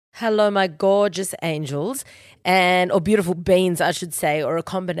Hello, my gorgeous angels, or beautiful beings, I should say, or a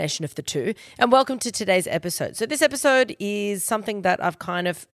combination of the two. And welcome to today's episode. So this episode is something that I've kind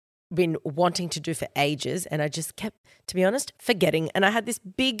of been wanting to do for ages, and I just kept, to be honest, forgetting. And I had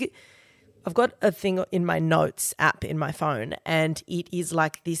I've got a thing in my notes app in my phone, and it is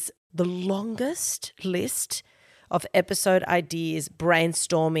like the longest list of episode ideas,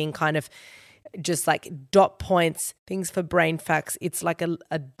 brainstorming, kind of just like dot points, things for brain facts. It's like a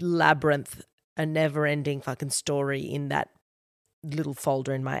labyrinth, a never-ending fucking story in that little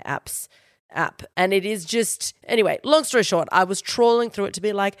folder in my apps app. And it is just, anyway, long story short, I was trawling through it to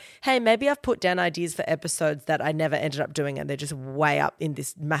be like, hey, maybe I've put down ideas for episodes that I never ended up doing and they're just way up in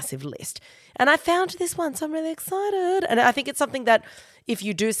this massive list. And I found this one, so I'm really excited. And I think it's something that if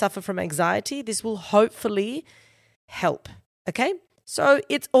you do suffer from anxiety, this will hopefully help, okay? So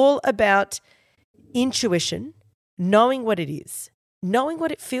it's all about intuition, knowing what it is, knowing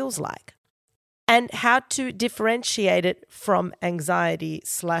what it feels like, and how to differentiate it from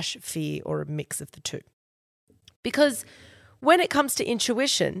anxiety/fear or a mix of the two. Because when it comes to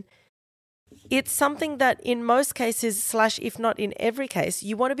intuition, it's something that in most cases, if not in every case,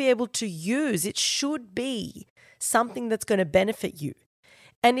 you want to be able to use. It should be something that's going to benefit you.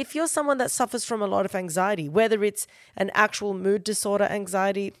 And if you're someone that suffers from a lot of anxiety, whether it's an actual mood disorder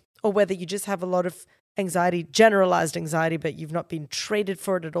anxiety or whether you just have a lot of anxiety, generalized anxiety, but you've not been treated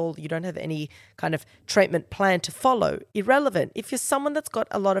for it at all, you don't have any kind of treatment plan to follow, irrelevant. If you're someone that's got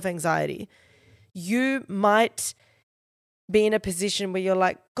a lot of anxiety, you might be in a position where you're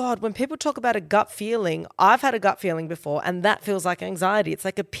like, God, when people talk about a gut feeling, I've had a gut feeling before and that feels like anxiety. It's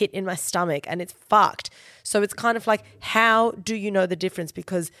like a pit in my stomach and it's fucked. So it's kind of like, how do you know the difference?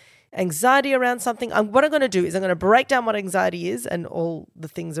 Because anxiety around something, what I'm going to do is I'm going to break down what anxiety is and all the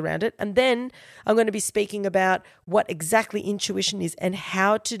things around it. And then I'm going to be speaking about what exactly intuition is and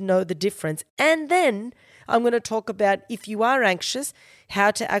how to know the difference. And then I'm going to talk about, if you are anxious,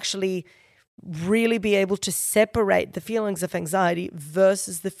 how to actually really be able to separate the feelings of anxiety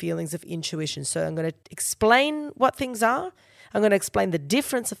versus the feelings of intuition. So I'm going to explain what things are. I'm going to explain the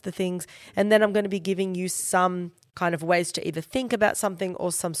difference of the things. And then I'm going to be giving you some kind of ways to either think about something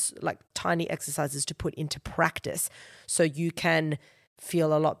or some like tiny exercises to put into practice so you can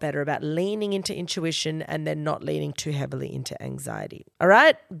feel a lot better about leaning into intuition and then not leaning too heavily into anxiety. All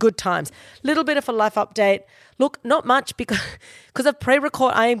right? Good times. Little bit of a life update. Look, not much because I've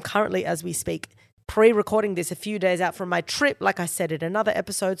I am currently, as we speak, pre-recording this a few days out from my trip, like I said in another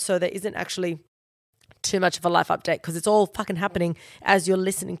episode, so there isn't actually too much of a life update because it's all fucking happening as you're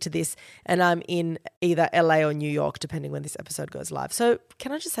listening to this, and I'm in either LA or New York, depending when this episode goes live. So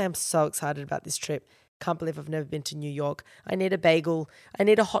can I just say I'm so excited about this trip. Can't believe I've never been to New York. I need a bagel. I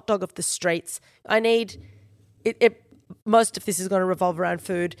need a hot dog off the streets. I need it. Most of this is going to revolve around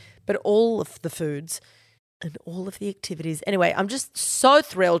food, but all of the foods and all of the activities. Anyway, I'm just so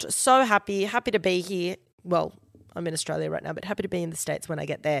thrilled, so happy to be here. Well, I'm in Australia right now, but happy to be in the States when I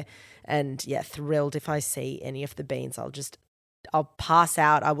get there. And yeah, thrilled if I see any of the beans. I'll pass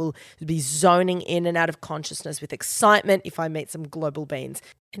out. I will be zoning in and out of consciousness with excitement if I meet some global beans.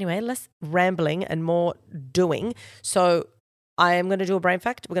 Anyway, less rambling and more doing. So I am going to do a brain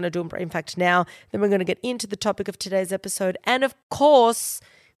fact. We're going to do a brain fact now. Then we're going to get into the topic of today's episode. And of course,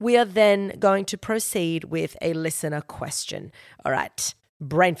 we are then going to proceed with a listener question. All right,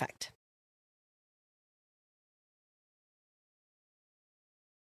 brain fact.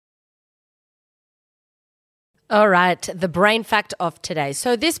 All right, the brain fact of today.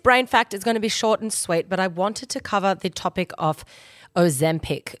 So this brain fact is going to be short and sweet, but I wanted to cover the topic of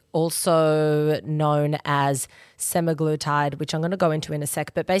Ozempic, also known as semaglutide, which I'm going to go into in a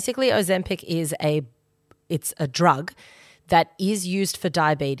sec. But basically, Ozempic is it's a drug that is used for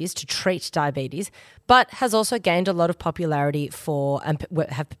diabetes, to treat diabetes, but has also gained a lot of popularity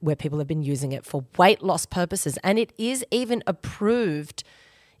where people have been using it for weight loss purposes. And it is even approved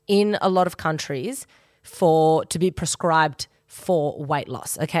in a lot of countries to be prescribed for weight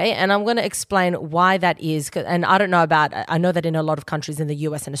loss, okay? And I'm going to explain why that is. And I know that in a lot of countries in the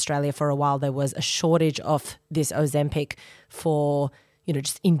US and Australia for a while there was a shortage of this Ozempic for,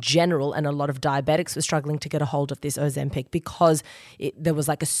 just in general, and a lot of diabetics were struggling to get a hold of this Ozempic because there was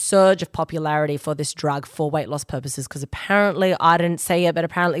like a surge of popularity for this drug for weight loss purposes because apparently, I didn't say it, but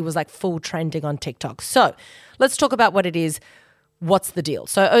apparently it was like full trending on TikTok. So let's talk about what it is. What's the deal?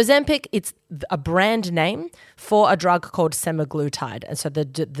 So Ozempic, it's a brand name for a drug called semaglutide. And so the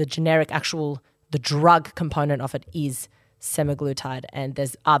generic the drug component of it is semaglutide. And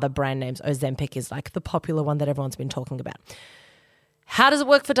there's other brand names. Ozempic is like the popular one that everyone's been talking about. How does it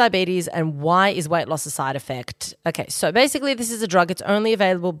work for diabetes and why is weight loss a side effect? Okay, so basically this is a drug. It's only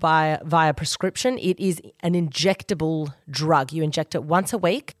available via prescription. It is an injectable drug. You inject it once a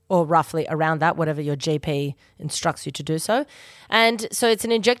week or roughly around that, whatever your GP instructs you to do so. And so it's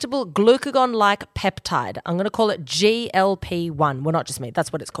an injectable glucagon-like peptide. I'm going to call it GLP-1. Well, not just me.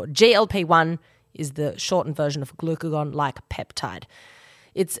 That's what it's called. GLP-1 is the shortened version of glucagon-like peptide.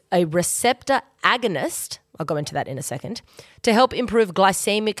 It's a receptor agonist, I'll go into that in a second, to help improve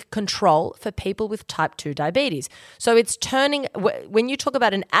glycemic control for people with type 2 diabetes. So it's when you talk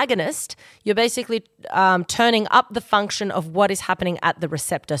about an agonist, you're basically turning up the function of what is happening at the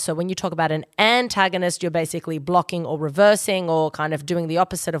receptor. So when you talk about an antagonist, you're basically blocking or reversing or kind of doing the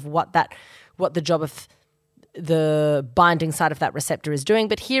opposite of what the job of the binding side of that receptor is doing.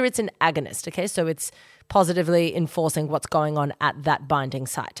 But here it's an agonist, okay? So it's positively enforcing what's going on at that binding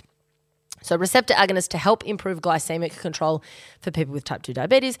site. So receptor agonist to help improve glycemic control for people with type 2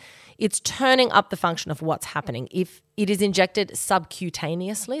 diabetes. It's turning up the function of what's happening. If it is injected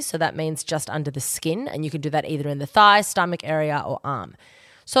subcutaneously, so that means just under the skin, and you can do that either in the thigh, stomach area, or arm.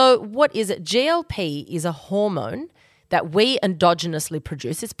 So what is it? GLP is a hormone that we endogenously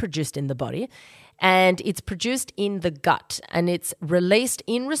produce. It's produced in the body, and it's produced in the gut, and it's released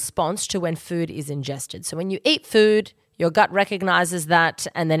in response to when food is ingested. So when you eat food, your gut recognizes that,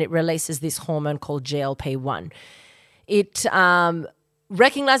 and then it releases this hormone called GLP-1. It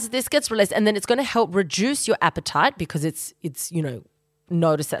recognizes this, gets released, and then it's going to help reduce your appetite because it's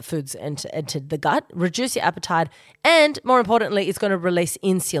notice that food's entered the gut, reduce your appetite, and more importantly, it's going to release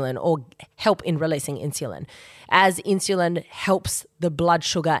insulin or help in releasing insulin, as insulin helps the blood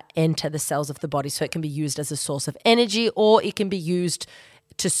sugar enter the cells of the body, so it can be used as a source of energy or it can be used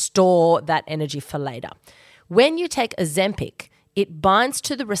to store that energy for later. When you take Ozempic, it binds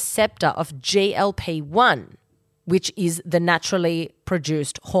to the receptor of GLP-1, which is the naturally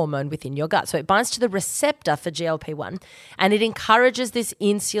produced hormone within your gut. So it binds to the receptor for GLP-1 and it encourages this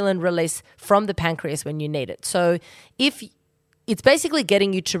insulin release from the pancreas when you need it. So if it's basically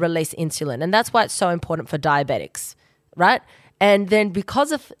getting you to release insulin, and that's why it's so important for diabetics, right? And then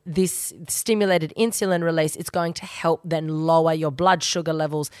because of this stimulated insulin release, it's going to help then lower your blood sugar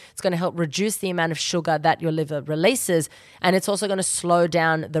levels. It's going to help reduce the amount of sugar that your liver releases. And it's also going to slow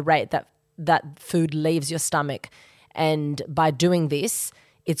down the rate that food leaves your stomach. And by doing this,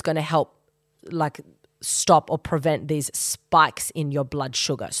 it's going to help stop or prevent these spikes in your blood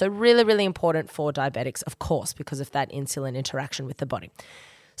sugar. So really, really important for diabetics, of course, because of that insulin interaction with the body.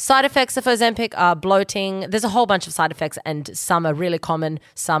 Side effects of Ozempic are bloating. There's a whole bunch of side effects, and some are really common,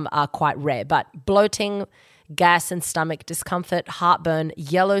 some are quite rare. But bloating, gas and stomach discomfort, heartburn,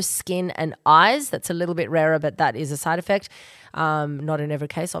 yellow skin and eyes. That's a little bit rarer, but that is a side effect. Not in every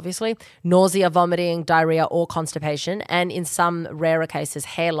case, obviously. Nausea, vomiting, diarrhea or constipation. And in some rarer cases,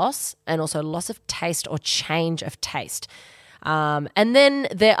 hair loss and also loss of taste or change of taste. And then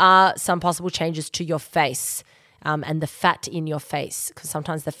there are some possible changes to your face. And the fat in your face, because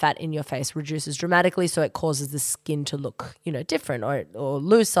sometimes the fat in your face reduces dramatically, so it causes the skin to look, different or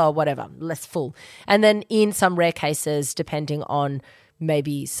looser or whatever, less full. And then in some rare cases, depending on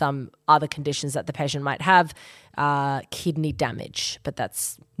maybe some other conditions that the patient might have, kidney damage, but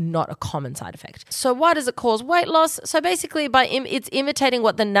that's not a common side effect. So why does it cause weight loss? So basically it's imitating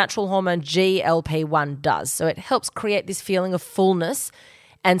what the natural hormone GLP-1 does. So it helps create this feeling of fullness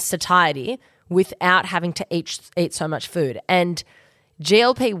and satiety without having to eat so much food. And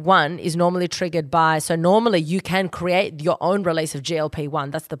GLP-1 is normally triggered by, so normally you can create your own release of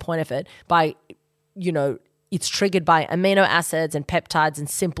GLP-1, that's the point of it, by, it's triggered by amino acids and peptides and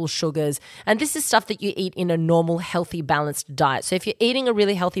simple sugars. And this is stuff that you eat in a normal, healthy, balanced diet. So if you're eating a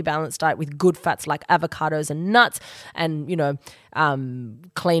really healthy, balanced diet with good fats like avocados and nuts and,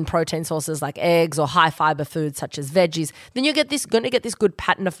 clean protein sources like eggs or high fiber foods such as veggies, then you're going to get this good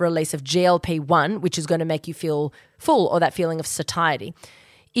pattern of release of GLP-1, which is going to make you feel full or that feeling of satiety.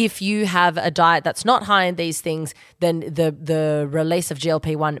 If you have a diet that's not high in these things, then the release of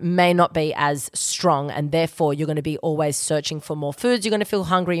GLP-1 may not be as strong, and therefore you're going to be always searching for more foods. You're going to feel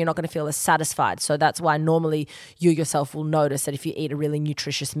hungry. You're not going to feel as satisfied. So that's why normally you yourself will notice that if you eat a really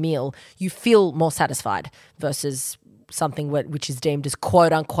nutritious meal, you feel more satisfied versus something which is deemed as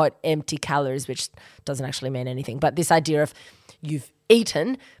quote-unquote empty calories, which doesn't actually mean anything. But this idea of you've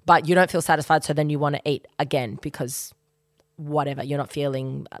eaten, but you don't feel satisfied, so then you want to eat again because whatever, you're not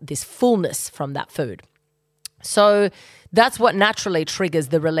feeling this fullness from that food. So that's what naturally triggers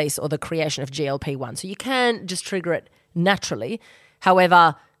the release or the creation of GLP-1. So you can just trigger it naturally.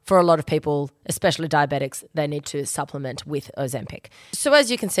 However, for a lot of people, especially diabetics, they need to supplement with Ozempic. So as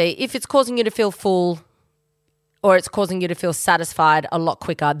you can see, if it's causing you to feel full, or it's causing you to feel satisfied a lot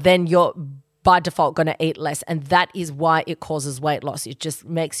quicker, then you're by default going to eat less. And that is why it causes weight loss. It just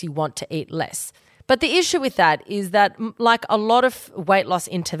makes you want to eat less. But the issue with that is that, like a lot of weight loss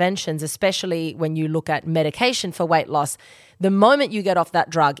interventions, especially when you look at medication for weight loss, the moment you get off that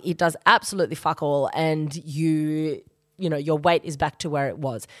drug, it does absolutely fuck all, and your weight is back to where it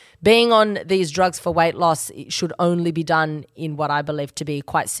was. Being on these drugs for weight loss should only be done in what I believe to be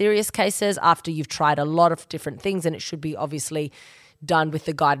quite serious cases after you've tried a lot of different things, and it should be obviously done with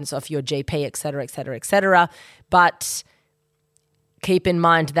the guidance of your GP, et cetera, et cetera, et cetera. But keep in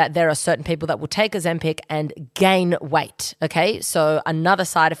mind that there are certain people that will take Ozempic and gain weight, okay? So another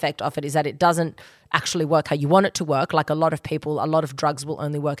side effect of it is that it doesn't actually work how you want it to work. Like a lot of people, a lot of drugs will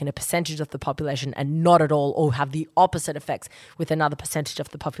only work in a percentage of the population and not at all, or have the opposite effects with another percentage of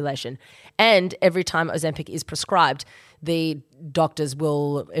the population. And every time Ozempic is prescribed, the doctors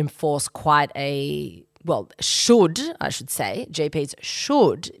will enforce GPs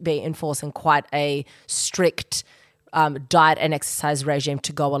should be enforcing quite a strict diet and exercise regime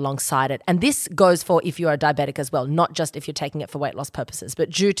to go alongside it. And this goes for if you're a diabetic as well, not just if you're taking it for weight loss purposes. But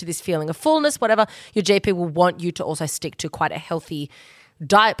due to this feeling of fullness, whatever, your GP will want you to also stick to quite a healthy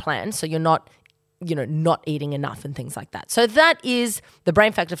diet plan, so you're not eating enough and things like that. So that is the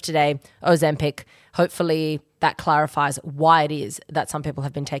brain fact of today, Ozempic. Hopefully that clarifies why it is that some people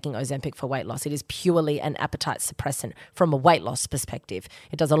have been taking Ozempic for weight loss. It is purely an appetite suppressant from a weight loss perspective.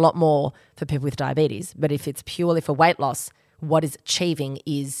 It does a lot more for people with diabetes, but if it's purely for weight loss, what it's achieving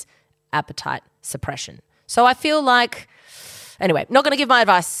is appetite suppression. So I feel like, anyway, not going to give my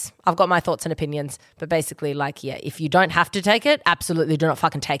advice. I've got my thoughts and opinions, but basically if you don't have to take it, absolutely do not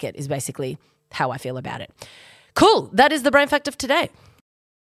fucking take it is basically how I feel about it. Cool. That is the brain fact of today.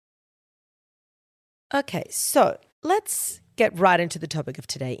 Okay, so let's get right into the topic of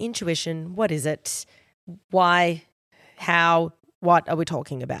today. Intuition. What is it? Why? How? What are we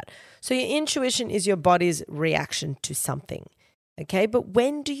talking about? So your intuition is your body's reaction to something. Okay, but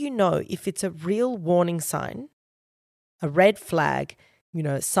when do you know if it's a real warning sign, a red flag,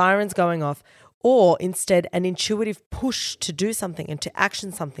 sirens going off, or instead an intuitive push to do something and to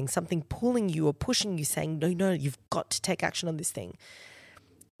action something pulling you or pushing you saying, no, you've got to take action on this thing?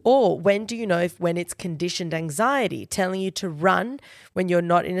 Or when do you know when it's conditioned anxiety telling you to run when you're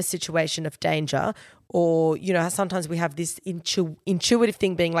not in a situation of danger? Or, how sometimes we have this intuitive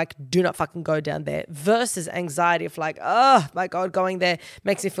thing being like, do not fucking go down there, versus anxiety of like, oh my God, going there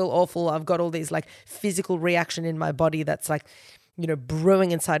makes me feel awful. I've got all these like physical reaction in my body that's like,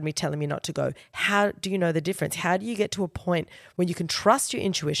 brewing inside me telling me not to go. How do you know the difference? How do you get to a point when you can trust your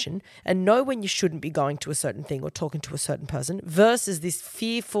intuition and know when you shouldn't be going to a certain thing or talking to a certain person versus this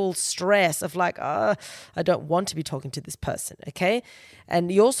fearful stress of like, I don't want to be talking to this person, okay?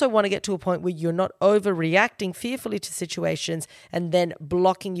 And you also want to get to a point where you're not overreacting fearfully to situations and then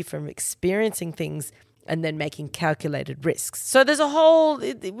blocking you from experiencing things and then making calculated risks. So there's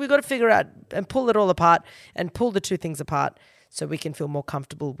we've got to figure out and pull it all apart and pull the two things apart, so we can feel more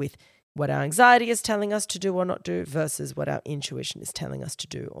comfortable with what our anxiety is telling us to do or not do versus what our intuition is telling us to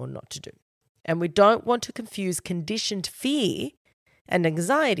do or not to do. And we don't want to confuse conditioned fear and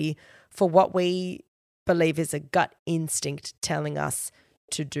anxiety for what we believe is a gut instinct telling us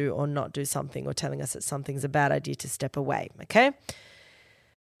to do or not do something, or telling us that something's a bad idea to step away, okay?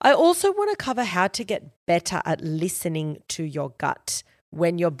 I also want to cover how to get better at listening to your gut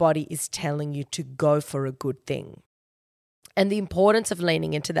when your body is telling you to go for a good thing. And the importance of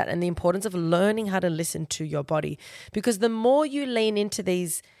leaning into that, and the importance of learning how to listen to your body. Because the more you lean into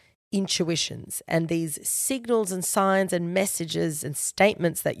these intuitions and these signals and signs and messages and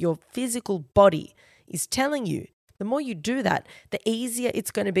statements that your physical body is telling you, the more you do that, the easier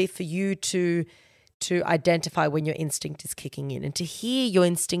it's going to be for you to identify when your instinct is kicking in and to hear your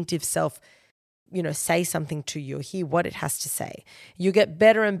instinctive self say something to you, hear what it has to say. You get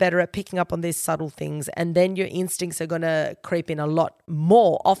better and better at picking up on these subtle things, and then your instincts are going to creep in a lot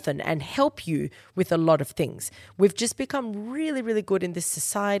more often and help you with a lot of things. We've just become really, really good in this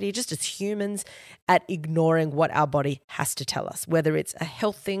society, just as humans, at ignoring what our body has to tell us, whether it's a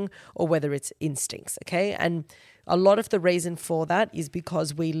health thing or whether it's instincts, okay? And a lot of the reason for that is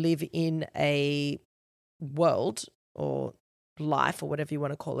because we live in a world or life or whatever you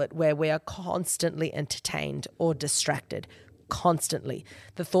want to call it, where we are constantly entertained or distracted, constantly.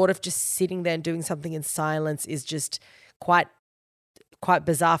 The thought of just sitting there and doing something in silence is just quite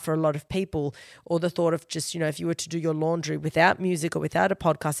bizarre for a lot of people. Or the thought of just, if you were to do your laundry without music or without a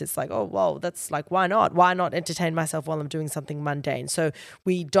podcast, it's like, oh, whoa, that's like, why not? Why not entertain myself while I'm doing something mundane? So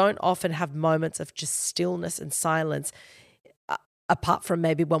we don't often have moments of just stillness and silence apart from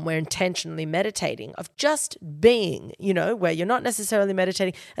maybe when we're intentionally meditating, of just being, where you're not necessarily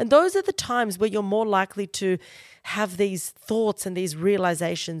meditating. And those are the times where you're more likely to have these thoughts and these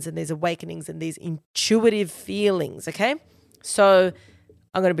realizations and these awakenings and these intuitive feelings, okay? So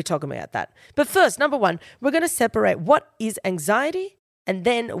I'm going to be talking about that. But first, number one, we're going to separate what is anxiety and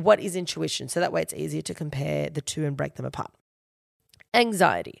then what is intuition. So that way it's easier to compare the two and break them apart.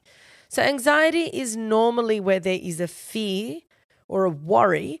 Anxiety. So anxiety is normally where there is a fear or a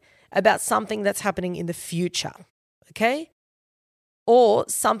worry about something that's happening in the future, okay? Or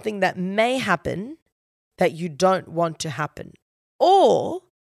something that may happen that you don't want to happen. Or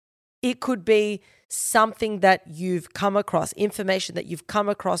it could be something that you've come across, information that you've come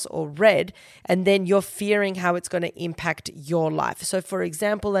across or read, and then you're fearing how it's going to impact your life. So, for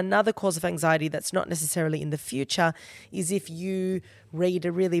example, another cause of anxiety that's not necessarily in the future is if you read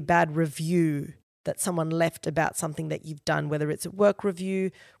a really bad review that someone left about something that you've done, whether it's a work review,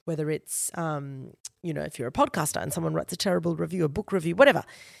 whether it's, if you're a podcaster and someone writes a terrible review, a book review, whatever.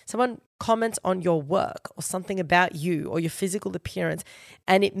 Someone comments on your work or something about you or your physical appearance,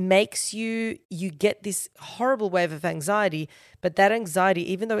 and it makes you get this horrible wave of anxiety. But that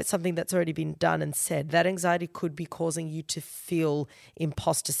anxiety, even though it's something that's already been done and said, that anxiety could be causing you to feel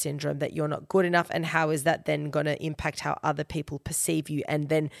imposter syndrome, that you're not good enough. And how is that then going to impact how other people perceive you? And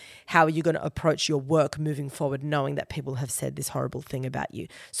then how are you going to approach your work moving forward, knowing that people have said this horrible thing about you?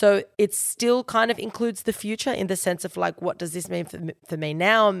 So it still kind of includes the future in the sense of like, what does this mean for me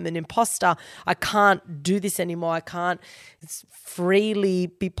now? I'm an imposter. I can't do this anymore. I can't freely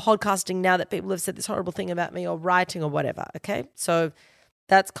be podcasting now that people have said this horrible thing about me, or writing or whatever. Okay. So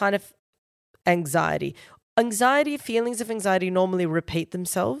that's kind of anxiety. Feelings of anxiety normally repeat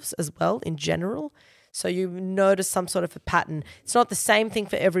themselves as well in general. So you notice some sort of a pattern. It's not the same thing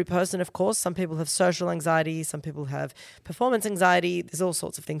for every person, of course. Some people have social anxiety. Some people have performance anxiety. There's all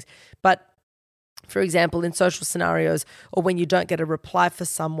sorts of things. But for example, in social scenarios, or when you don't get a reply for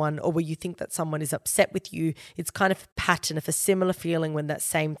someone, or where you think that someone is upset with you, it's kind of a pattern of a similar feeling when that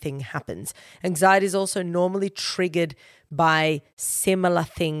same thing happens. Anxiety is also normally triggered by similar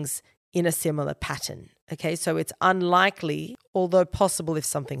things in a similar pattern. Okay, so it's unlikely, although possible if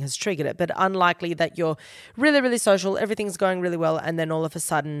something has triggered it, but unlikely that you're really, really social, everything's going really well, and then all of a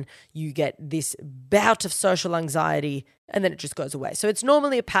sudden you get this bout of social anxiety and then it just goes away. So it's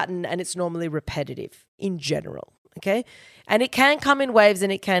normally a pattern and it's normally repetitive in general, okay? And it can come in waves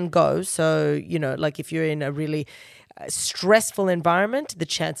and it can go. So, like if you're in a really stressful environment, the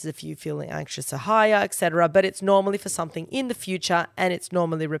chances of you feeling anxious are higher, etc. But it's normally for something in the future and it's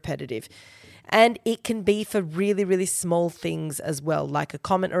normally repetitive. And it can be for really, really small things as well, like a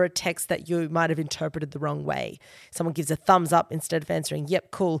comment or a text that you might have interpreted the wrong way. Someone gives a thumbs up instead of answering,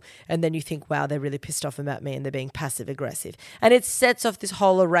 yep, cool. And then you think, wow, they're really pissed off about me and they're being passive aggressive. And it sets off this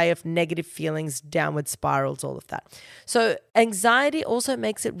whole array of negative feelings, downward spirals, all of that. So anxiety also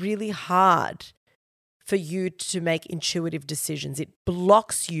makes it really hard for you to make intuitive decisions. It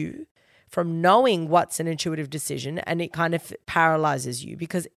blocks you from knowing what's an intuitive decision, and it kind of paralyzes you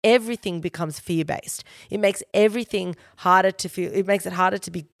because everything becomes fear-based. It makes everything harder to feel. It makes it harder to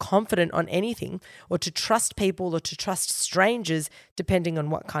be confident on anything or to trust people or to trust strangers, depending on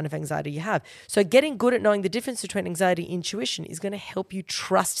what kind of anxiety you have. So getting good at knowing the difference between anxiety and intuition is going to help you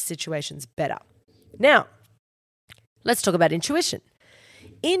trust situations better. Now, let's talk about intuition.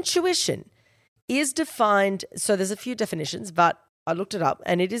 Intuition is defined, so there's a few definitions, but I looked it up,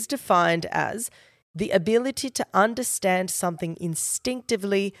 and it is defined as the ability to understand something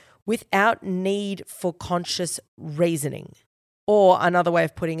instinctively without need for conscious reasoning. Or another way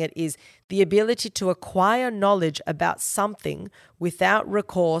of putting it is the ability to acquire knowledge about something without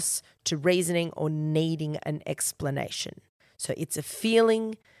recourse to reasoning or needing an explanation. So it's a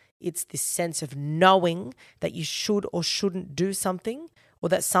feeling, it's this sense of knowing that you should or shouldn't do something, or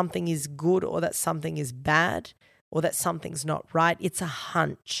that something is good or that something is bad, or that something's not right. It's a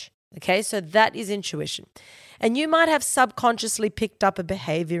hunch. Okay, so that is intuition. And you might have subconsciously picked up a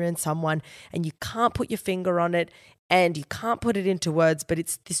behavior in someone and you can't put your finger on it and you can't put it into words, but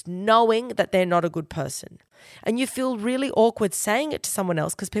it's this knowing that they're not a good person. And you feel really awkward saying it to someone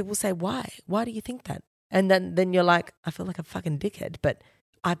else because people say, why? Why do you think that? And then you're like, I feel like a fucking dickhead, but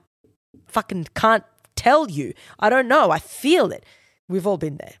I fucking can't tell you. I don't know. I feel it. We've all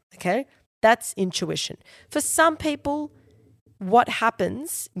been there, okay? That's intuition. For some people, what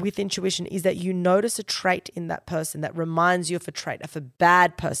happens with intuition is that you notice a trait in that person that reminds you of a trait of a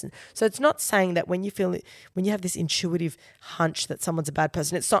bad person. So it's not saying that when you have this intuitive hunch that someone's a bad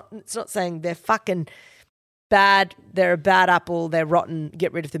person, it's not saying they're fucking bad, they're a bad apple, they're rotten,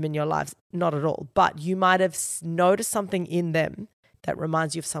 get rid of them in your lives. Not at all. But you might have noticed something in them that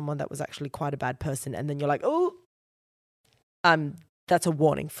reminds you of someone that was actually quite a bad person, and then you're like, oh, that's a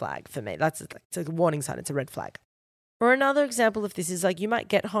warning flag for me. It's a warning sign. It's a red flag. Or another example of this is like you might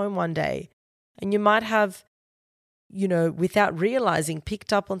get home one day and you might have, without realizing,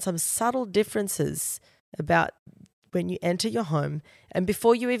 picked up on some subtle differences about when you enter your home. And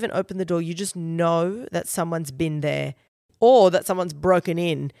before you even open the door, you just know that someone's been there or that someone's broken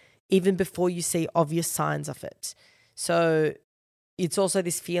in even before you see obvious signs of it. So it's also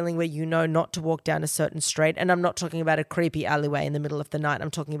this feeling where you know not to walk down a certain street. And I'm not talking about a creepy alleyway in the middle of the night.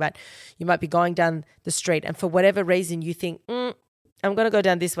 I'm talking about you might be going down the street and for whatever reason you think, I'm going to go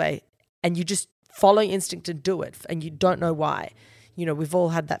down this way. And you just follow your instinct and do it. And you don't know why. We've all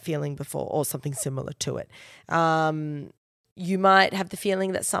had that feeling before or something similar to it. You might have the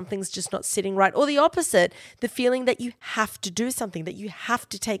feeling that something's just not sitting right, or the opposite, the feeling that you have to do something, that you have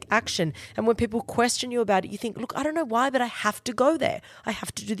to take action. And when people question you about it, you think, look, I don't know why, but I have to go there. I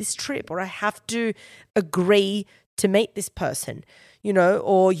have to do this trip, or I have to agree to meet this person,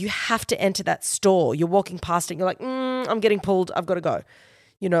 or you have to enter that store. You're walking past it and you're like, I'm getting pulled. I've got to go.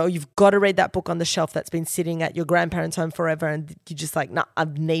 You've got to read that book on the shelf that's been sitting at your grandparents' home forever, and you're just like, nah, I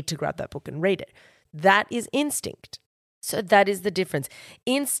need to grab that book and read it. That is instinct. So that is the difference.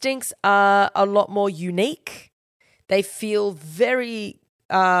 Instincts are a lot more unique. They feel very,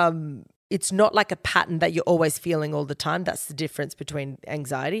 it's not like a pattern that you're always feeling all the time. That's the difference between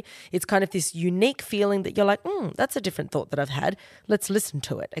anxiety. It's kind of this unique feeling that you're like, that's a different thought that I've had. Let's listen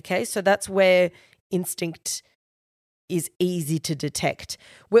to it, okay? So that's where instinct is easy to detect.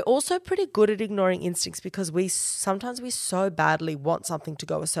 We're also pretty good at ignoring instincts because sometimes we so badly want something to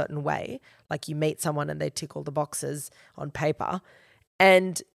go a certain way. Like you meet someone and they tick all the boxes on paper.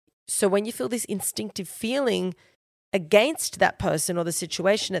 And so when you feel this instinctive feeling against that person or the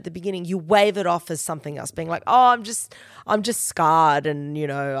situation at the beginning, you wave it off as something else, being like, oh, I'm just scarred and,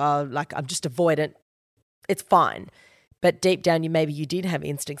 like I'm just avoidant. It's fine. But deep down, maybe you did have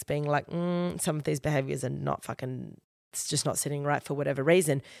instincts being like, some of these behaviors are not it's just not sitting right for whatever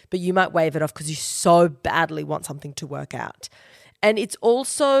reason. But you might wave it off because you so badly want something to work out. And it's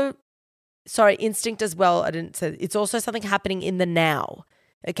also, instinct as well. I didn't say, it's also something happening in the now.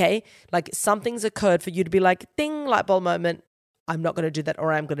 Okay. Like something's occurred for you to be like, ding, light bulb moment. I'm not going to do that,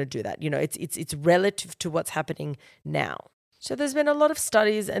 or I'm going to do that. It's relative to what's happening now. So there's been a lot of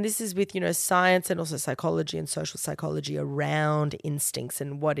studies, and this is with, science and also psychology and social psychology around instincts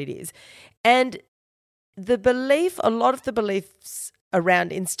and what it is. And a lot of the beliefs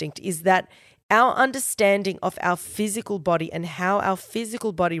around instinct is that our understanding of our physical body and how our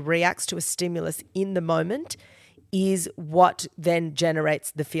physical body reacts to a stimulus in the moment is what then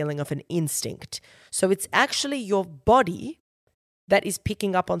generates the feeling of an instinct. So it's actually your body that is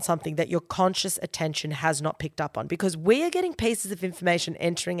picking up on something that your conscious attention has not picked up on, because we are getting pieces of information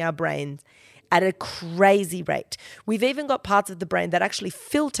entering our brains at a crazy rate. We've even got parts of the brain that actually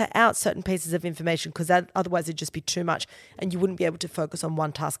filter out certain pieces of information because otherwise it'd just be too much and you wouldn't be able to focus on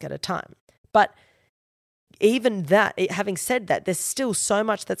one task at a time. But even that, having said that, there's still so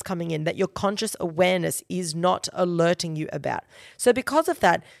much that's coming in that your conscious awareness is not alerting you about. So because of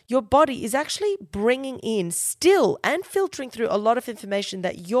that, your body is actually bringing in still and filtering through a lot of information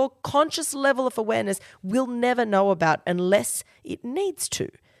that your conscious level of awareness will never know about unless it needs to.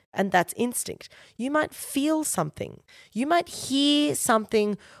 And that's instinct. You might feel something. You might hear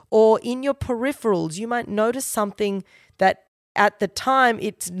something, or in your peripherals, you might notice something that at the time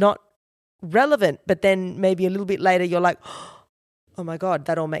it's not relevant, but then maybe a little bit later you're like, oh my God,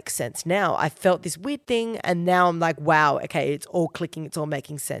 that all makes sense now. I felt this weird thing and now I'm like, wow, okay, it's all clicking, it's all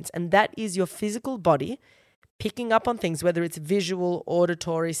making sense. And that is your physical body picking up on things, whether it's visual,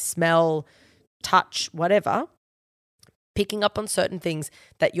 auditory, smell, touch, whatever, picking up on certain things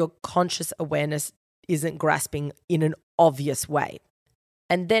that your conscious awareness isn't grasping in an obvious way.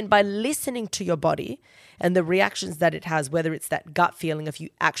 And then by listening to your body and the reactions that it has, whether it's that gut feeling of you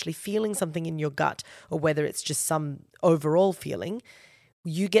actually feeling something in your gut or whether it's just some overall feeling,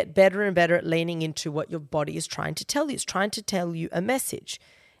 you get better and better at leaning into what your body is trying to tell you. It's trying to tell you a message.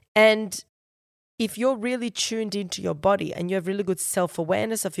 And if you're really tuned into your body and you have really good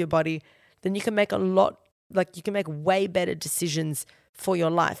self-awareness of your body, then you can make way better decisions for your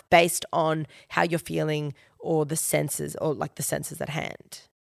life based on how you're feeling or the senses, or like the senses at hand.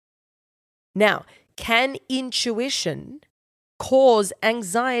 Now, can intuition cause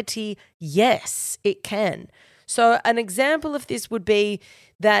anxiety? Yes, it can. So an example of this would be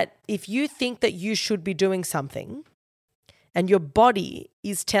that if you think that you should be doing something and your body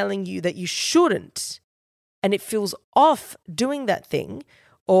is telling you that you shouldn't, and it feels off doing that thing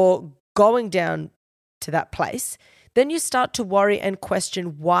or going down to that place, then you start to worry and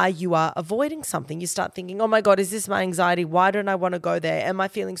question why you are avoiding something. You start thinking, oh my God, is this my anxiety? Why don't I want to go there? Am I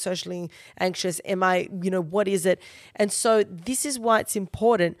feeling socially anxious? Am I, what is it? And so this is why it's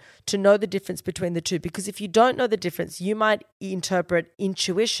important to know the difference between the two, because if you don't know the difference, you might interpret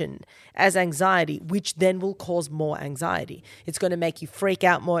intuition as anxiety, which then will cause more anxiety. It's going to make you freak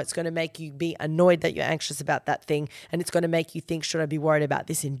out more. It's going to make you be annoyed that you're anxious about that thing. And it's going to make you think, should I be worried about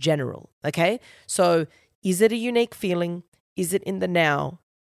this in general? Okay. So is it a unique feeling? Is it in the now?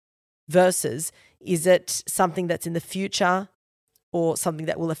 Versus, is it something that's in the future or something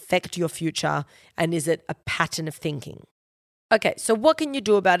that will affect your future? And is it a pattern of thinking? Okay, so what can you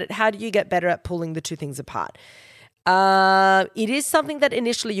do about it? How do you get better at pulling the two things apart? It is something that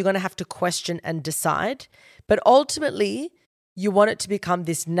initially you're going to have to question and decide, but ultimately you want it to become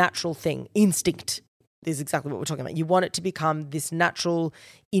this natural thing. Instinct is exactly what we're talking about. You want it to become this natural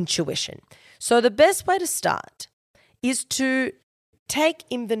intuition. So the best way to start is to take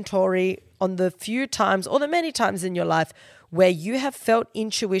inventory on the few times or the many times in your life where you have felt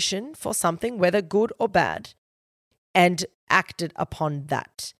intuition for something, whether good or bad, and acted upon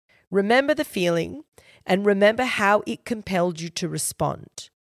that. Remember the feeling and remember how it compelled you to respond.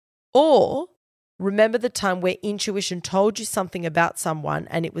 Or remember the time where intuition told you something about someone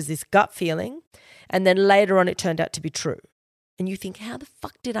and it was this gut feeling, and then later on it turned out to be true. And you think, how the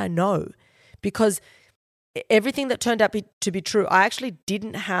fuck did I know? Because everything that turned out to be true, I actually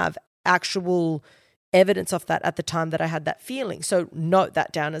didn't have actual evidence of that at the time that I had that feeling. So note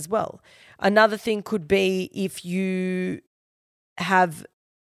that down as well. Another thing could be if you have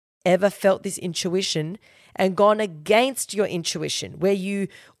ever felt this intuition and gone against your intuition, where you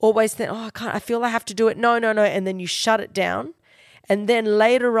always think, oh, I feel I have to do it. No. And then you shut it down. And then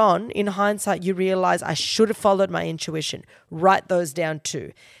later on, in hindsight, you realize I should have followed my intuition. Write those down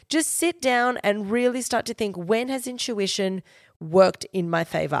too. Just sit down and really start to think, when has intuition worked in my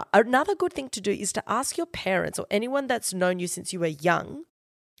favor? Another good thing to do is to ask your parents or anyone that's known you since you were young,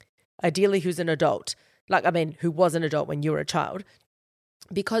 ideally who's an adult, who was an adult when you were a child,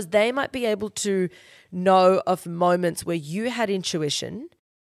 because they might be able to know of moments where you had intuition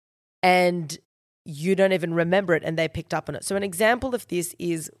and you don't even remember it and they picked up on it. So an example of this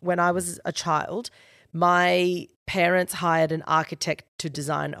is when I was a child, my parents hired an architect to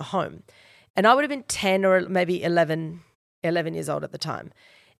design a home. And I would have been 10 or maybe 11 years old at the time.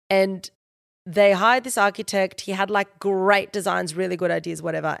 And they hired this architect. He had great designs, really good ideas,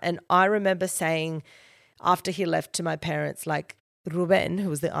 whatever. And I remember saying after he left to my parents, Ruben, who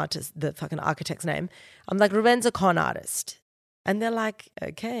was the artist, the fucking architect's name, I'm like, Ruben's a con artist. And they're like,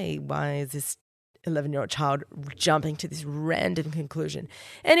 okay, why is this 11-year-old child jumping to this random conclusion?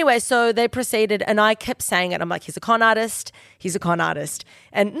 Anyway, so they proceeded and I kept saying it. I'm like, he's a con artist.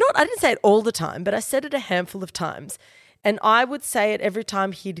 And I didn't say it all the time, but I said it a handful of times. And I would say it every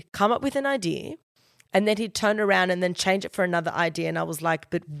time he'd come up with an idea and then he'd turn around and then change it for another idea. And I was like,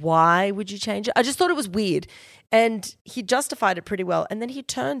 but why would you change it? I just thought it was weird. And he justified it pretty well. And then he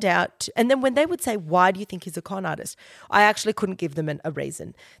turned out, and then when they would say, why do you think he's a con artist? I actually couldn't give them a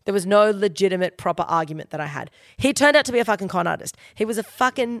reason. There was no legitimate, proper argument that I had. He turned out to be a fucking con artist. He was a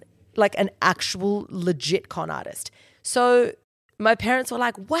fucking, an actual legit con artist. So my parents were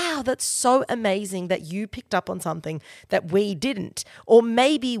like, wow, that's so amazing that you picked up on something that we didn't. Or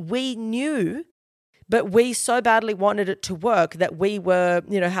maybe we knew, but we so badly wanted it to work that we were,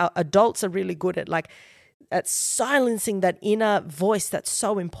 how adults are really good at silencing that inner voice that's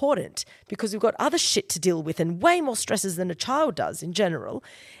so important because we've got other shit to deal with and way more stresses than a child does in general.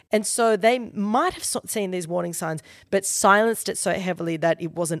 And so they might have seen these warning signs, but silenced it so heavily that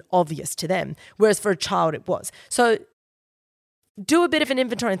it wasn't obvious to them, whereas for a child it was. So do a bit of an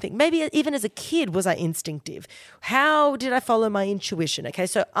inventory and think, maybe even as a kid, was I instinctive? How did I follow my intuition? Okay,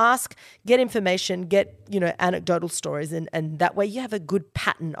 so ask, get information, get, anecdotal stories, and that way you have a good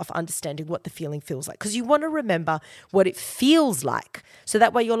pattern of understanding what the feeling feels like, because you want to remember what it feels like. So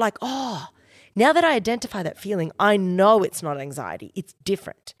that way you're like, oh, now that I identify that feeling, I know it's not anxiety, it's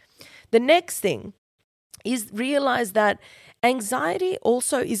different. The next thing is realize that anxiety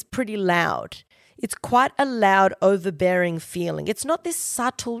also is pretty loud. It's quite a loud, overbearing feeling. It's not this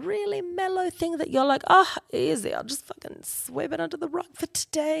subtle, really mellow thing that you're like, oh, easy, I'll just fucking sweep it under the rug for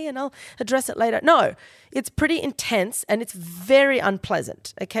today and I'll address it later. No, it's pretty intense and it's very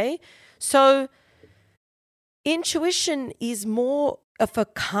unpleasant, okay? So intuition is more of a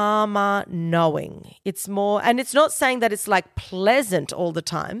calmer knowing. It's more, and it's not saying that it's pleasant all the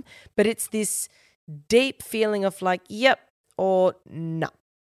time, but it's this deep feeling of yep or no.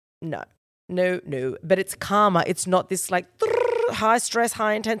 But it's calmer. It's not this high stress,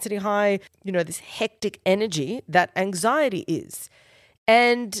 high intensity, high, this hectic energy that anxiety is.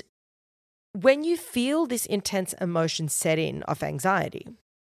 And when you feel this intense emotion set in of anxiety,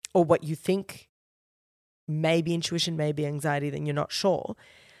 or what you think may be intuition, may be anxiety, then you're not sure,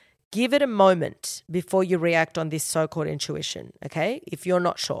 give it a moment before you react on this so-called intuition, okay? If you're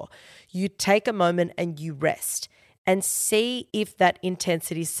not sure, you take a moment and you rest and see if that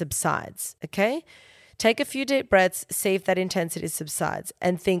intensity subsides, okay? Take a few deep breaths, see if that intensity subsides,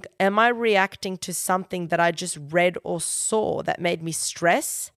 and think, am I reacting to something that I just read or saw that made me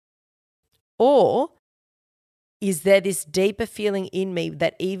stress? Or is there this deeper feeling in me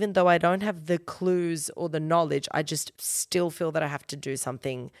that even though I don't have the clues or the knowledge, I just still feel that I have to do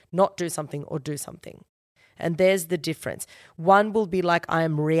something, not do something, or do something? And there's the difference. One will be like, I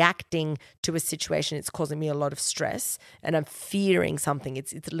am reacting to a situation. It's causing me a lot of stress and I'm fearing something.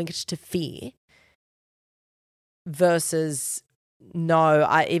 It's linked to fear. Versus, no,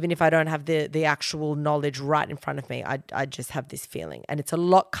 even if I don't have the actual knowledge right in front of me, I just have this feeling. And it's a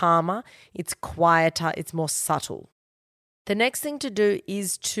lot calmer, it's quieter, it's more subtle. The next thing to do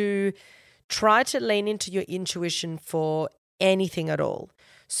is to try to lean into your intuition for anything at all.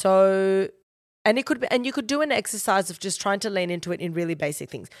 So, and you could do an exercise of just trying to lean into it in really basic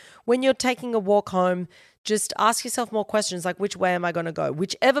things. When you're taking a walk home, just ask yourself more questions like, which way am I going to go?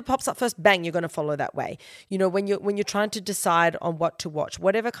 Whichever pops up first, bang, you're going to follow that way. When you're trying to decide on what to watch,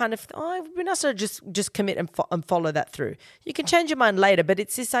 whatever kind of, it would be nice to just commit and follow that through. You can change your mind later, but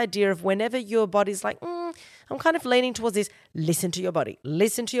it's this idea of whenever your body's like, I'm kind of leaning towards this, listen to your body,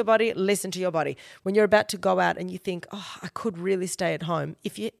 listen to your body, listen to your body. When you're about to go out and you think, I could really stay at home.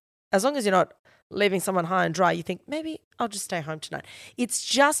 As long as you're not leaving someone high and dry, you think, maybe I'll just stay home tonight. It's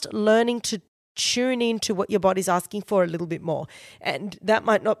just learning to tune into what your body's asking for a little bit more. And that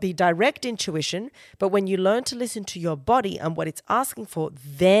might not be direct intuition, but when you learn to listen to your body and what it's asking for,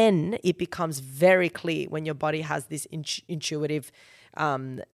 then it becomes very clear when your body has this intuitive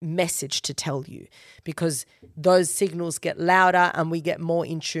message to tell you, because those signals get louder and we get more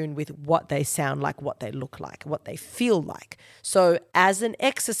in tune with what they sound like, what they look like, what they feel like. So as an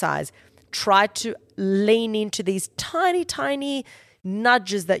exercise, try to lean into these tiny, tiny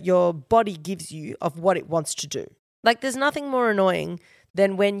nudges that your body gives you of what it wants to do. Like, there's nothing more annoying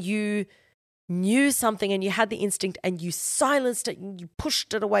than when you knew something and you had the instinct and you silenced it and you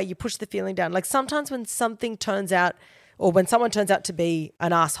pushed it away, you pushed the feeling down. Like, sometimes when something turns out, or when someone turns out to be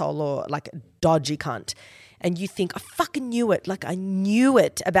an asshole or like a dodgy cunt, and you think, I fucking knew it. Like, I knew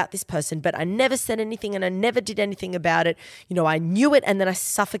it about this person, but I never said anything and I never did anything about it. I knew it, and then I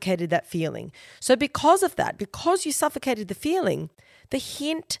suffocated that feeling. So because of that, because you suffocated the feeling, the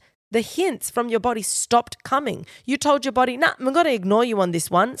hints from your body stopped coming. You told your body, nah, I'm going to ignore you on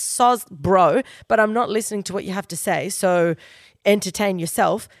this one. Soz, bro, but I'm not listening to what you have to say. So entertain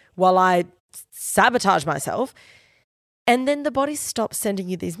yourself while I sabotage myself. And then the body stops sending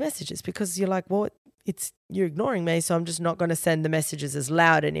you these messages because you're like, well, you're ignoring me, so I'm just not going to send the messages as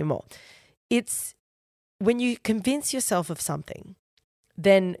loud anymore. It's when you convince yourself of something,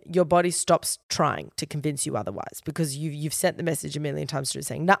 then your body stops trying to convince you otherwise, because you've sent the message a million times through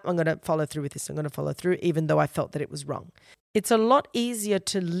saying, I'm going to follow through with this. I'm going to follow through, even though I felt that it was wrong. It's a lot easier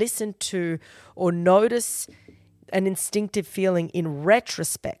to listen to or notice an instinctive feeling in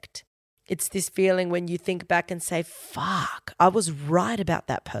retrospect. It's this feeling when you think back and say, fuck, I was right about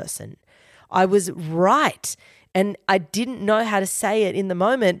that person. I was right. And I didn't know how to say it in the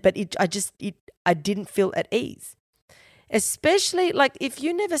moment, but I didn't feel at ease. Especially like if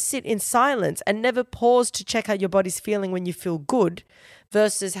you never sit in silence and never pause to check how your body's feeling when you feel good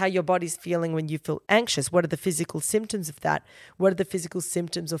versus how your body's feeling when you feel anxious. What are the physical symptoms of that? What are the physical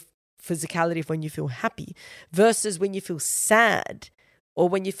symptoms of physicality when you feel happy versus when you feel sad or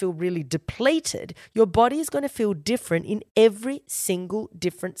when you feel really depleted? Your body is going to feel different in every single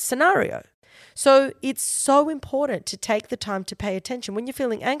different scenario. So it's so important to take the time to pay attention when you're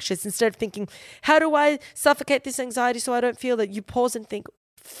feeling anxious. Instead of thinking, how do I suffocate this anxiety so I don't feel that? You pause and think,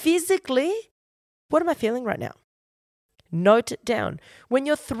 physically, what am I feeling right now? Note it down. When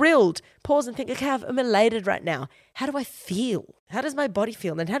you're thrilled, pause and think, okay, I'm elated right now. How do I feel? How does my body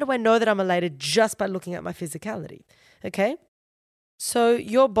feel? And how do I know that I'm elated just by looking at my physicality? Okay? So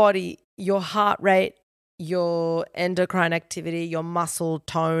your body, your heart rate, your endocrine activity, your muscle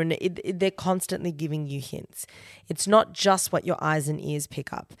tone, they're constantly giving you hints. It's not just what your eyes and ears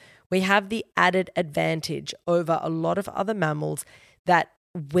pick up. We have the added advantage over a lot of other mammals that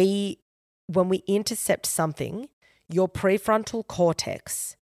when we intercept something, your prefrontal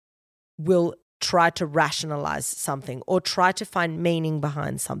cortex will try to rationalize something or try to find meaning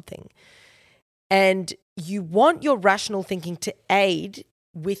behind something. And you want your rational thinking to aid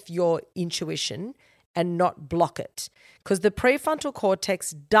with your intuition and not block it. Because the prefrontal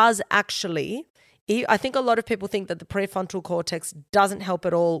cortex does actually, I think a lot of people think that the prefrontal cortex doesn't help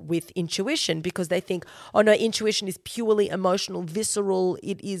at all with intuition because they think, oh no, intuition is purely emotional, visceral,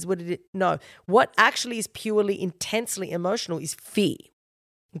 it is what it is. No, what actually is purely intensely emotional is fear,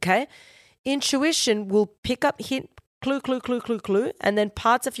 okay? Intuition will pick up hint, clue, and then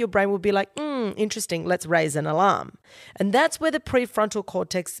parts of your brain will be like, interesting, let's raise an alarm. And that's where the prefrontal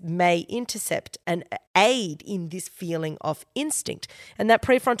cortex may intercept and aid in this feeling of instinct. And that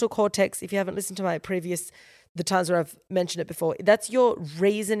prefrontal cortex, if you haven't listened to my the times where I've mentioned it before, that's your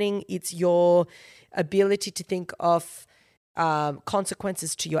reasoning, it's your ability to think of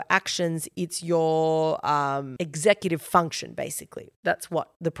consequences to your actions. It's your executive function, basically. That's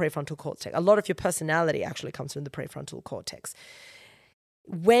what the prefrontal cortex, a lot of your personality actually comes from the prefrontal cortex.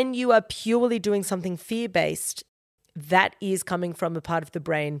 When you are purely doing something fear-based, that is coming from a part of the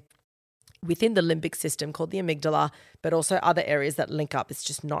brain within the limbic system called the amygdala, but also other areas that link up. It's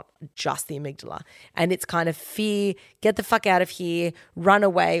just not just the amygdala. And it's kind of fear, get the fuck out of here, run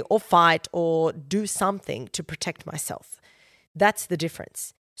away or fight or do something to protect myself. That's the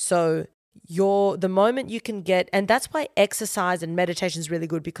difference. So the moment you can get, and that's why exercise and meditation is really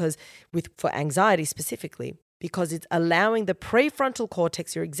good because for anxiety specifically, because it's allowing the prefrontal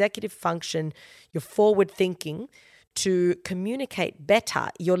cortex, your executive function, your forward thinking to communicate better.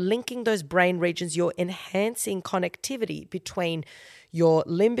 You're linking those brain regions, you're enhancing connectivity between your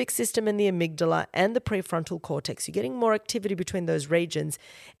limbic system and the amygdala and the prefrontal cortex. You're getting more activity between those regions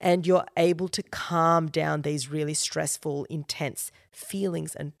and you're able to calm down these really stressful, intense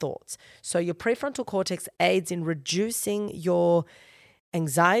feelings and thoughts. So your prefrontal cortex aids in reducing your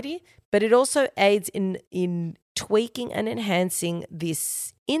anxiety, but it also aids in tweaking and enhancing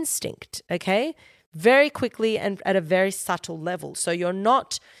this instinct, okay? Very quickly and at a very subtle level. So you're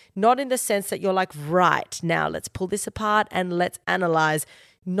not in the sense that you're like, right, now let's pull this apart and let's analyze,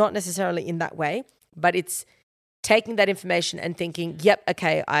 not necessarily in that way, but it's taking that information and thinking, yep,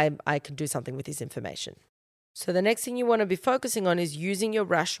 okay, I can do something with this information. So the next thing you want to be focusing on is using your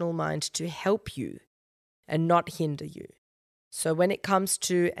rational mind to help you and not hinder you. So when it comes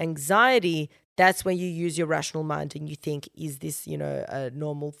to anxiety, that's when you use your rational mind and you think, is this, a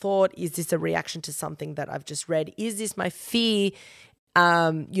normal thought? Is this a reaction to something that I've just read? Is this my fear,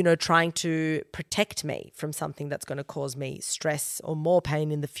 trying to protect me from something that's going to cause me stress or more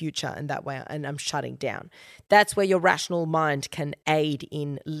pain in the future, and that way and I'm shutting down. That's where your rational mind can aid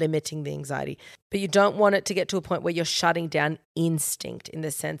in limiting the anxiety. But you don't want it to get to a point where you're shutting down instinct in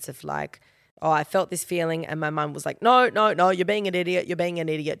the sense of like, oh, I felt this feeling and my mind was like, no, you're being an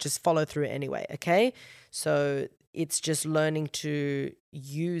idiot, just follow through anyway, okay? So it's just learning to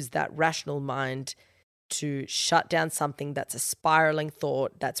use that rational mind to shut down something that's a spiraling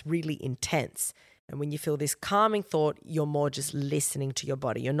thought that's really intense. And when you feel this calming thought, you're more just listening to your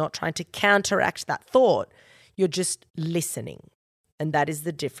body. You're not trying to counteract that thought. You're just listening. And that is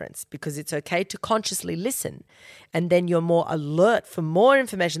the difference, because it's okay to consciously listen. And then you're more alert for more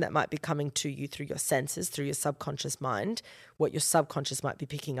information that might be coming to you through your senses, through your subconscious mind, what your subconscious might be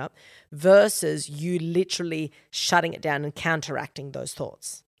picking up, versus you literally shutting it down and counteracting those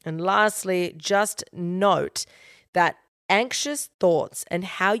thoughts. And lastly, just note that anxious thoughts and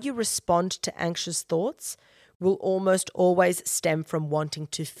how you respond to anxious thoughts will almost always stem from wanting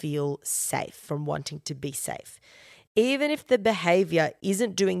to feel safe, from wanting to be safe, even if the behavior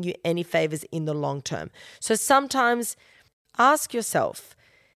isn't doing you any favors in the long term. So sometimes ask yourself,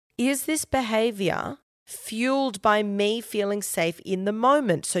 is this behavior fueled by me feeling safe in the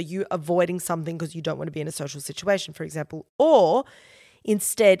moment? So you avoiding something because you don't want to be in a social situation, for example, or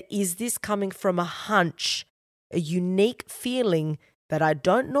instead, is this coming from a hunch, a unique feeling that I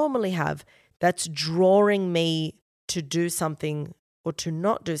don't normally have that's drawing me to do something or to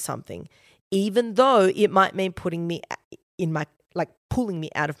not do something, even though it might mean pulling me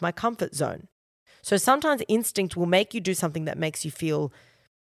out of my comfort zone. So sometimes instinct will make you do something that makes you feel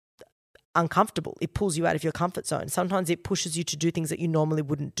uncomfortable. It pulls you out of your comfort zone. Sometimes it pushes you to do things that you normally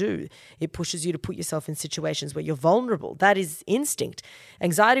wouldn't do. It pushes you to put yourself in situations where you're vulnerable. That is instinct.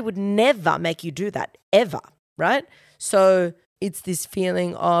 Anxiety would never make you do that, ever, right? So it's this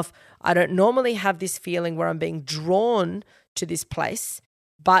feeling of, I don't normally have this feeling where I'm being drawn to this place,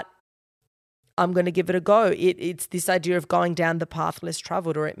 but I'm going to give it a go. It's this idea of going down the path less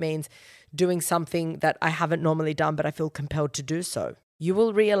traveled, or it means doing something that I haven't normally done, but I feel compelled to do so. You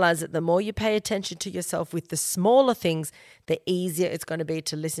will realize that the more you pay attention to yourself with the smaller things, the easier it's going to be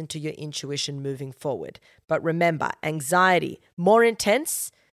to listen to your intuition moving forward. But remember, anxiety, more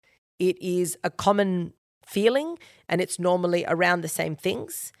intense, it is a common feeling, and it's normally around the same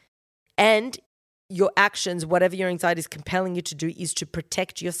things. And your actions, whatever your anxiety is compelling you to do, is to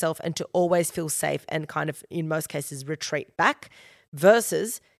protect yourself and to always feel safe and kind of, in most cases, retreat back,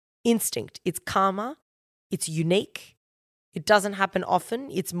 versus instinct. It's calmer, it's unique, it doesn't happen often.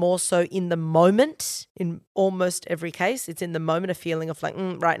 It's more so in the moment, in almost every case. It's in the moment, a feeling of like,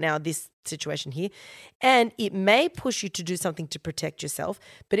 right now, this situation here. And it may push you to do something to protect yourself,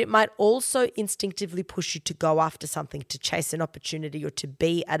 but it might also instinctively push you to go after something, to chase an opportunity, or to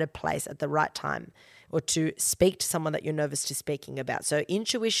be at a place at the right time, or to speak to someone that you're nervous to speaking about. So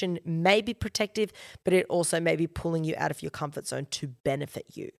intuition may be protective, but it also may be pulling you out of your comfort zone to benefit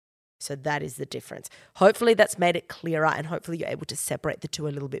you. So that is the difference. Hopefully that's made it clearer, and hopefully you're able to separate the two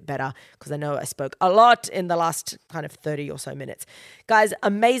a little bit better, because I know I spoke a lot in the last kind of 30 or so minutes. Guys,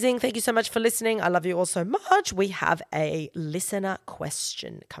 amazing. Thank you so much for listening. I love you all so much. We have a listener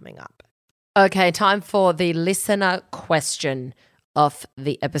question coming up. Okay, time for the listener question of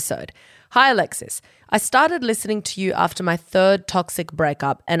the episode. Hi, Alexis. I started listening to you after my third toxic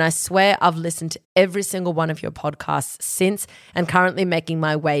breakup, and I swear I've listened to every single one of your podcasts since, and currently making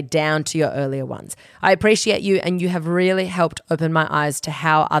my way down to your earlier ones. I appreciate you, and you have really helped open my eyes to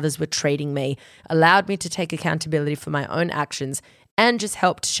how others were treating me, allowed me to take accountability for my own actions, and just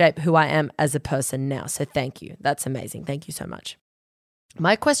helped shape who I am as a person now. So thank you. That's amazing. Thank you so much.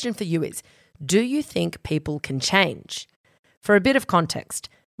 My question for you is, do you think people can change? For a bit of context,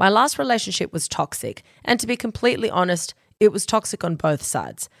 my last relationship was toxic, and to be completely honest, it was toxic on both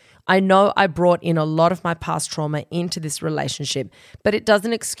sides. I know I brought in a lot of my past trauma into this relationship, but it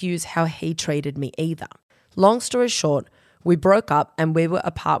doesn't excuse how he treated me either. Long story short, we broke up and we were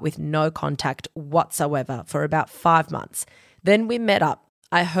apart with no contact whatsoever for about 5 months. Then we met up.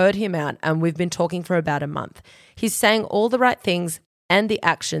 I heard him out, and we've been talking for about a month. He's saying all the right things, and the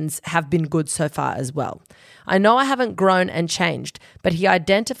actions have been good so far as well. I know I haven't grown and changed, but he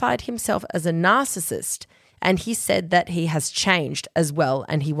identified himself as a narcissist, and he said that he has changed as well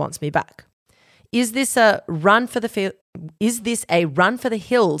and he wants me back. Is this a run for the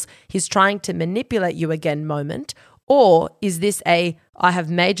hills, he's trying to manipulate you again moment, or is this I have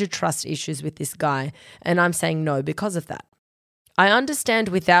major trust issues with this guy and I'm saying no because of that? I understand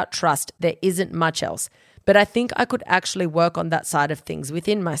without trust there isn't much else, but I think I could actually work on that side of things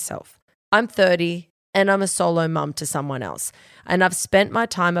within myself. I'm 30 and I'm a solo mum to someone else, and I've spent my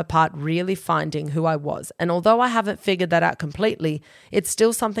time apart really finding who I was. And although I haven't figured that out completely, it's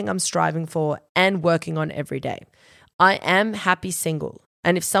still something I'm striving for and working on every day. I am happy single,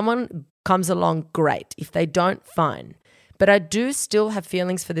 and if someone comes along, great. If they don't, fine. But I do still have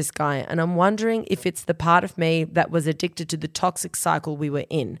feelings for this guy, and I'm wondering if it's the part of me that was addicted to the toxic cycle we were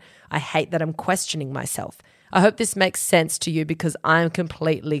in. I hate that I'm questioning myself. I hope this makes sense to you, because I'm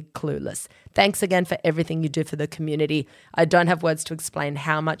completely clueless. Thanks again for everything you do for the community. I don't have words to explain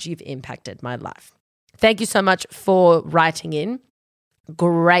how much you've impacted my life. Thank you so much for writing in.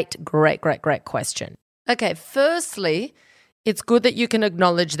 Great question. Okay, firstly, it's good that you can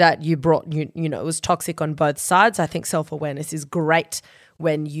acknowledge that you brought, it was toxic on both sides. I think self-awareness is great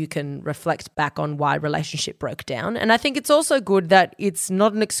when you can reflect back on why relationship broke down. And I think it's also good that it's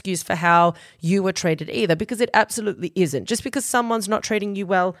not an excuse for how you were treated either, because it absolutely isn't. Just because someone's not treating you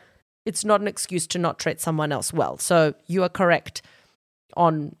well, it's not an excuse to not treat someone else well. So you are correct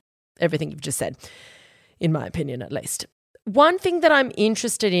on everything you've just said, in my opinion at least. One thing that I'm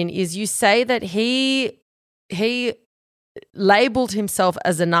interested in is you say that he labeled himself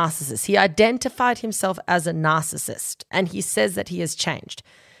as a narcissist. He identified himself as a narcissist, and he says that he has changed.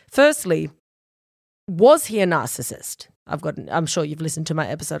 Firstly, was he a narcissist? I'm sure you've listened to my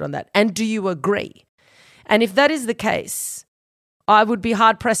episode on that. And do you agree? And if that is the case, I would be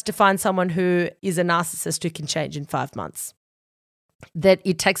hard pressed to find someone who is a narcissist who can change in 5 months. That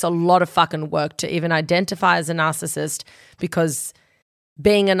it takes a lot of fucking work to even identify as a narcissist, because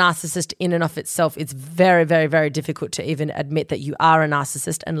being a narcissist in and of itself, it's very, very, very difficult to even admit that you are a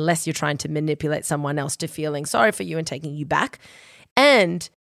narcissist unless you're trying to manipulate someone else to feeling sorry for you and taking you back. And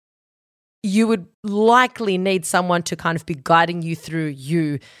you would likely need someone to kind of be guiding you through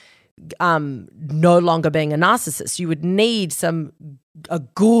you no longer being a narcissist. You would need a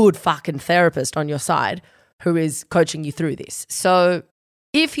good fucking therapist on your side who is coaching you through this. So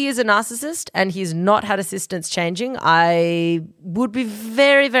if he is a narcissist and he's not had assistance changing, I would be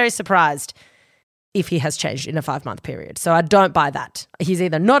very, very surprised if he has changed in a 5-month period. So I don't buy that. He's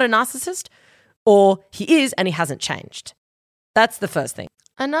either not a narcissist or he is and he hasn't changed. That's the first thing.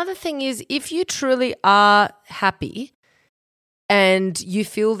 Another thing is, if you truly are happy and you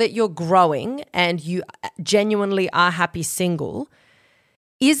feel that you're growing and you genuinely are happy single,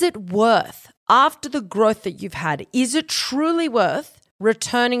 is it worth after the growth that you've had, is it truly worth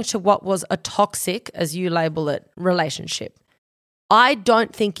returning to what was a toxic, as you label it, relationship? I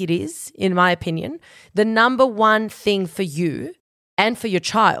don't think it is, in my opinion. The number one thing for you and for your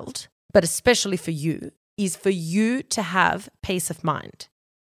child, but especially for you, is for you to have peace of mind.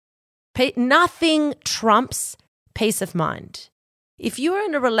 Nothing trumps peace of mind. If you are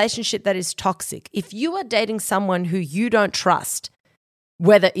in a relationship that is toxic, if you are dating someone who you don't trust,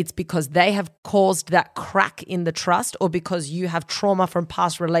 whether it's because they have caused that crack in the trust or because you have trauma from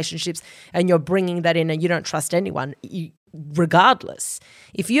past relationships and you're bringing that in and you don't trust anyone, regardless,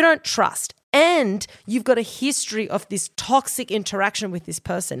 if you don't trust and you've got a history of this toxic interaction with this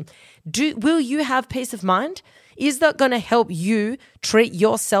person, will you have peace of mind? Is that going to help you treat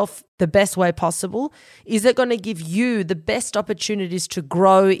yourself the best way possible? Is it going to give you the best opportunities to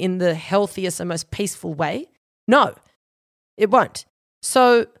grow in the healthiest and most peaceful way? No, it won't.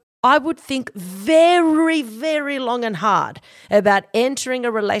 So I would think very, very long and hard about entering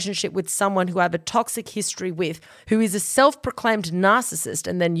a relationship with someone who I have a toxic history with, who is a self-proclaimed narcissist,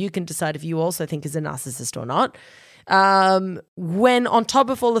 and then you can decide if you also think is a narcissist or not. When on top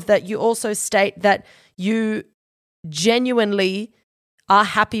of all of that, you also state that you genuinely are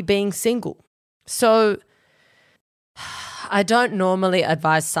happy being single. So I don't normally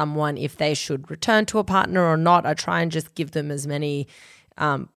advise someone if they should return to a partner or not. I try and just give them as many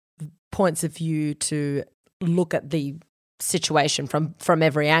points of view to look at the situation from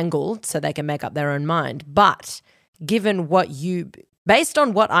every angle so they can make up their own mind. But given based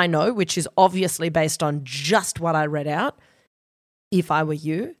on what I know, which is obviously based on just what I read out, if I were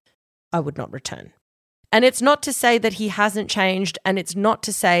you, I would not return. And it's not to say that he hasn't changed, and it's not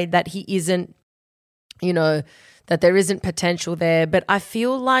to say that he isn't, that there isn't potential there, but I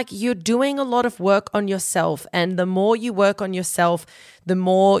feel like you're doing a lot of work on yourself, and the more you work on yourself, the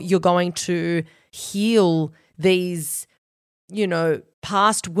more you're going to heal these,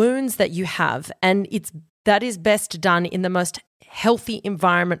 past wounds that you have, and that is best done in the most healthy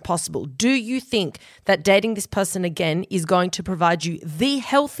environment possible. Do you think that dating this person again is going to provide you the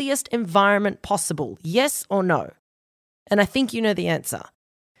healthiest environment possible? Yes or no? And I think you know the answer.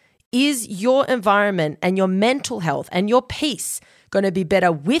 Is your environment and your mental health and your peace going to be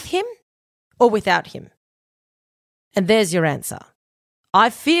better with him or without him? And there's your answer. I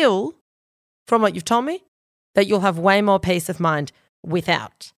feel, from what you've told me, that you'll have way more peace of mind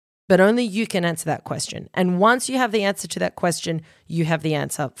without. But only you can answer that question. And once you have the answer to that question, you have the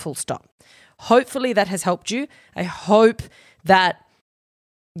answer, full stop. Hopefully that has helped you. I hope that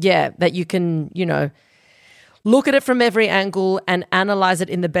you can, look at it from every angle and analyze it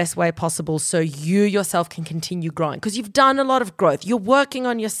in the best way possible so you yourself can continue growing. Because you've done a lot of growth. You're working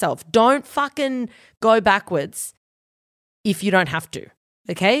on yourself. Don't fucking go backwards if you don't have to,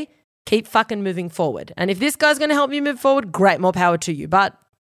 okay? Keep fucking moving forward. And if this guy's going to help you move forward, great, more power to you. But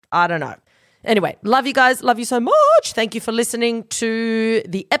I don't know. Anyway, love you guys. Love you so much. Thank you for listening to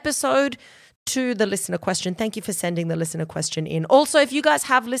the episode, to the listener question. Thank you for sending the listener question in. Also, if you guys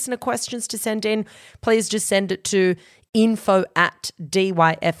have listener questions to send in, please just send it to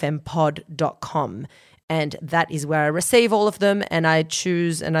info@dyfmpod.com. And that is where I receive all of them, and I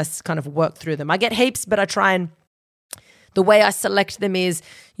choose and I kind of work through them. I get heaps, but I try and the way I select them is,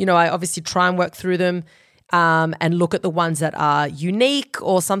 I obviously try and work through them and look at the ones that are unique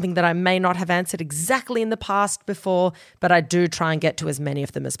or something that I may not have answered exactly in the past before, but I do try and get to as many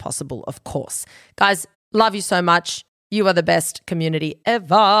of them as possible, of course. Guys, love you so much. You are the best community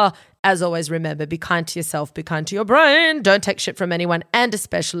ever. As always, remember, be kind to yourself, be kind to your brain. Don't take shit from anyone, and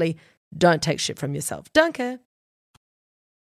especially don't take shit from yourself. Danke.